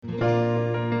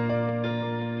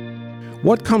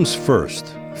What comes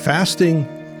first, fasting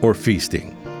or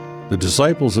feasting? The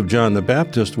disciples of John the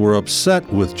Baptist were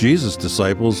upset with Jesus'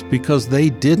 disciples because they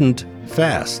didn't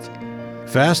fast.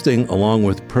 Fasting, along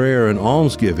with prayer and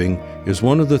almsgiving, is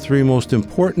one of the three most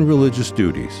important religious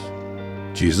duties.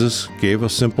 Jesus gave a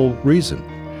simple reason.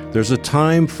 There's a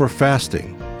time for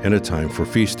fasting and a time for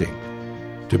feasting.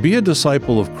 To be a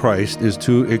disciple of Christ is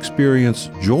to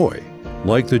experience joy,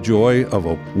 like the joy of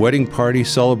a wedding party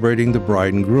celebrating the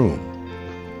bride and groom.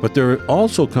 But there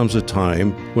also comes a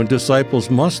time when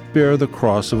disciples must bear the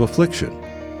cross of affliction.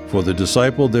 For the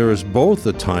disciple, there is both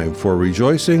a time for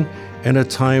rejoicing and a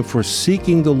time for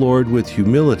seeking the Lord with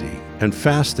humility and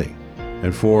fasting,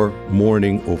 and for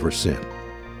mourning over sin.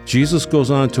 Jesus goes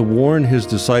on to warn his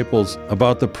disciples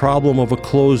about the problem of a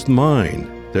closed mind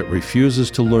that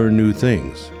refuses to learn new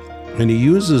things. And he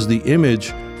uses the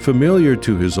image familiar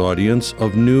to his audience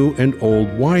of new and old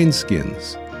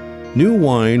wineskins. New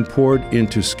wine poured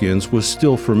into skins was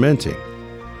still fermenting.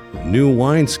 New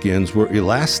wineskins were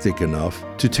elastic enough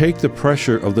to take the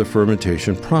pressure of the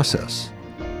fermentation process.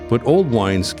 But old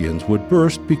wineskins would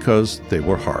burst because they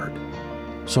were hard.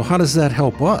 So how does that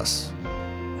help us?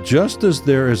 Just as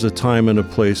there is a time and a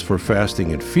place for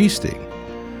fasting and feasting,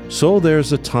 so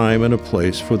there's a time and a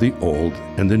place for the old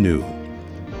and the new.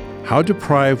 How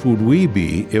deprived would we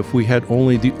be if we had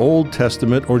only the Old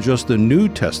Testament or just the New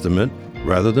Testament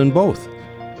rather than both?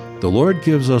 The Lord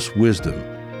gives us wisdom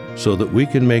so that we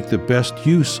can make the best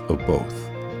use of both.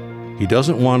 He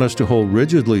doesn't want us to hold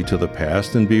rigidly to the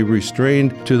past and be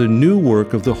restrained to the new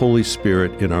work of the Holy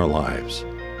Spirit in our lives.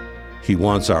 He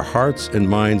wants our hearts and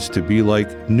minds to be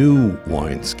like new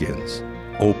wineskins,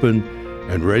 open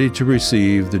and ready to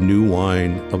receive the new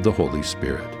wine of the Holy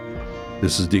Spirit.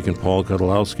 This is Deacon Paul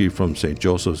Kutolowski from St.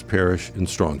 Joseph's Parish in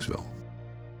Strongsville.